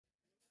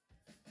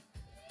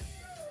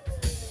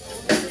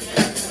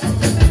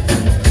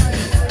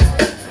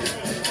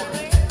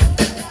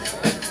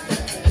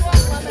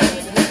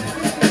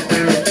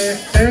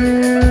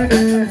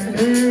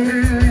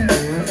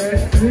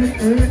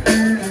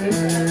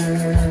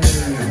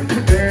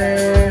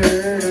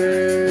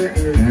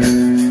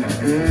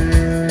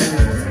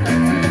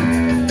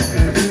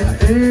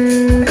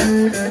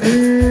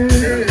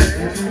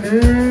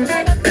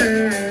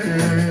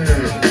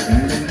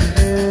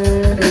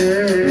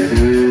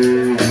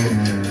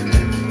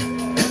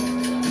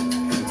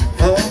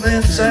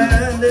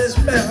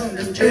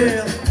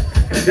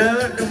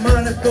got the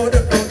money for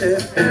the boat.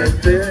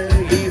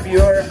 Keep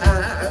your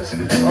eyes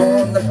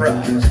on the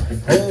prize.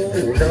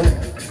 Hold on.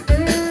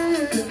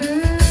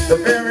 The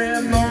very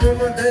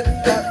moment that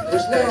thought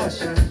was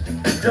lost,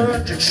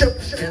 don't you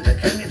choke and the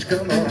cage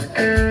come on.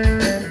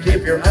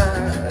 Keep your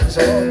eyes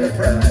on the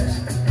prize.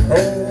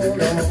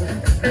 Hold on.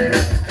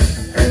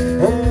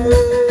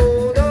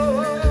 Hold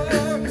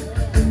on.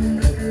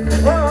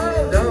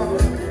 Hold on.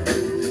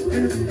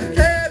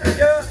 Keep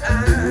your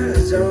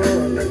eyes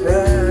on the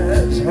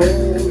prize.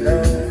 Hold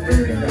on.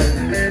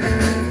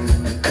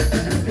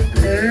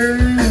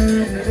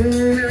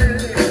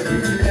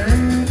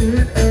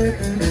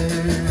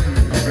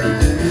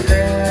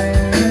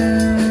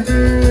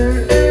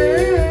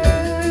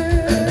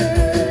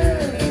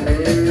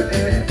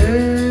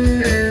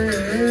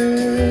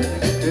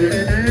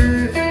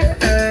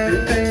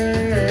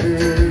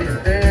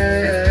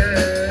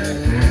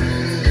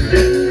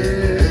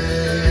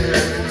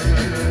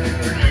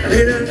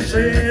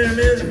 Him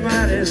is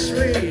mighty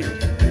sweet,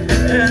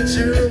 and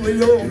soon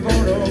we all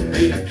gonna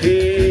be.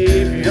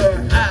 Keep your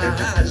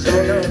eyes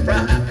on the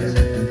prize.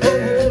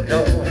 Hold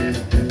on.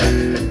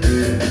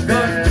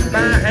 Got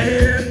my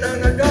hand on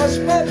the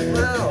gospel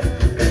plow.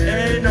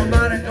 Ain't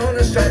nobody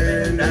gonna stop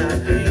me now.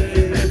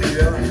 Keep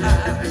your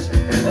eyes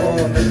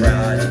on the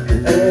prize.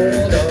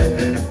 Hold on.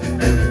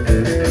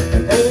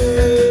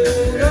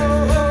 Hold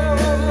on.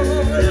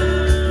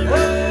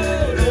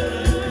 Hold on.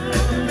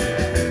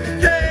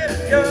 Keep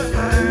your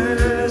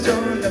eyes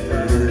on the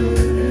prize.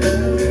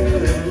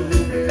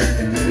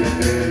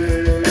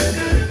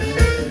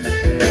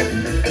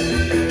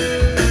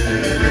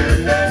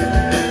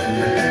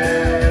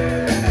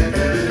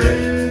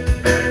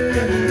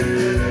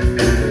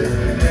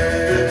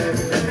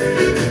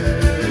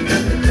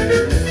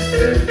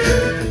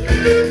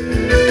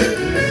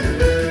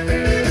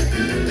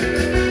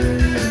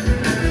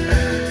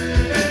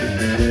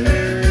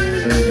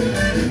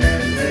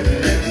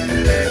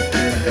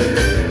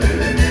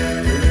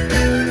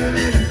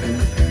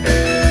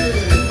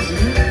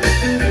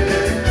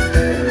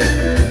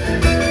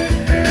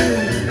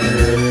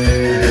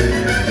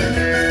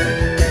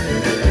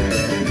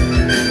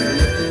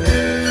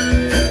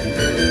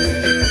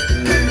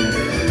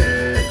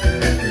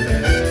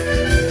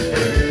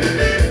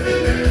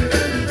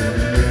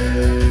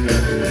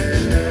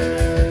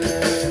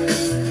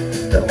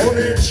 The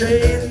only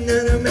chain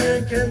that a man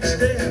can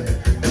stand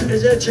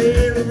is a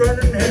chain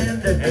running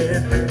hand to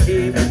hand.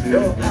 Keep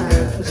your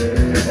eyes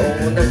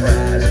on the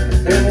prize.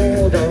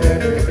 Hold on.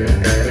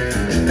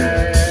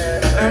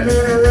 I'm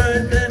gonna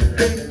ride that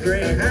big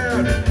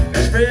greyhound,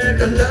 spread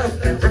the love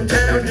from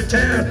town to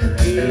town.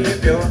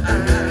 Keep your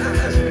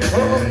eyes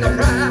on the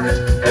prize.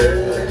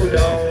 Hold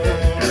on.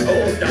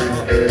 Hold on. Hold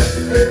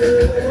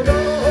on.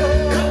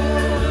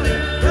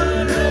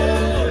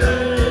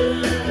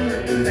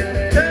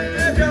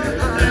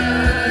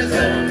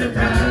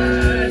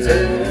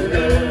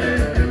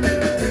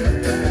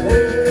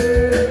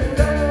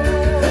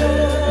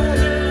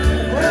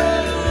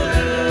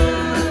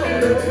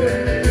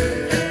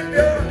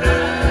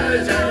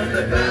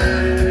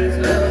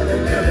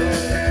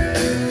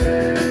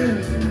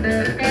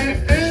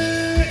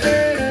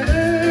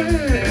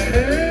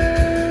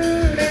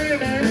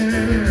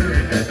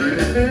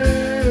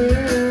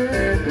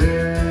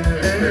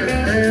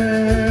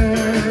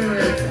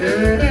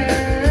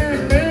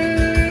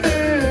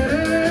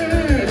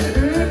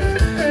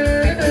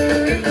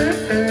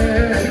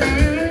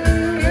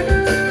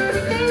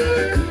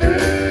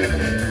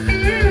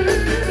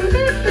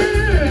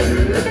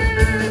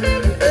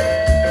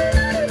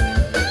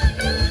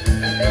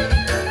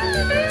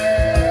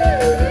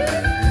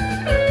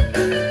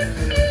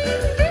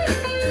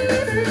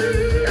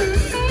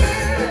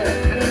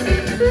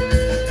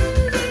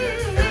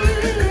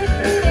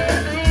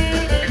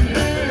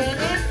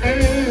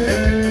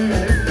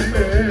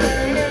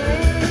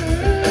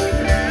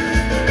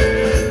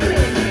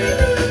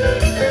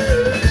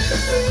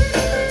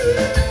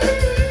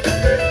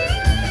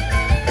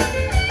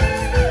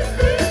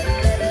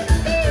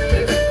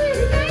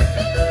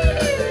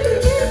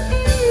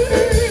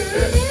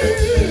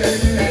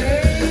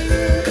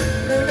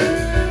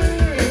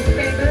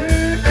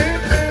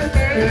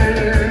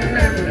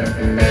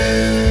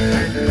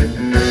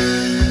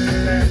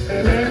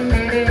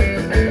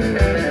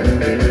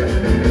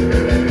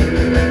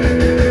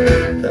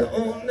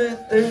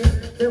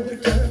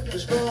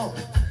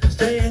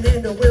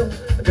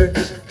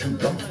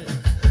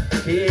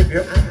 Keep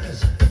your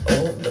eyes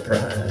on the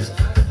prize.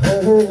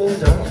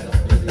 Hold on.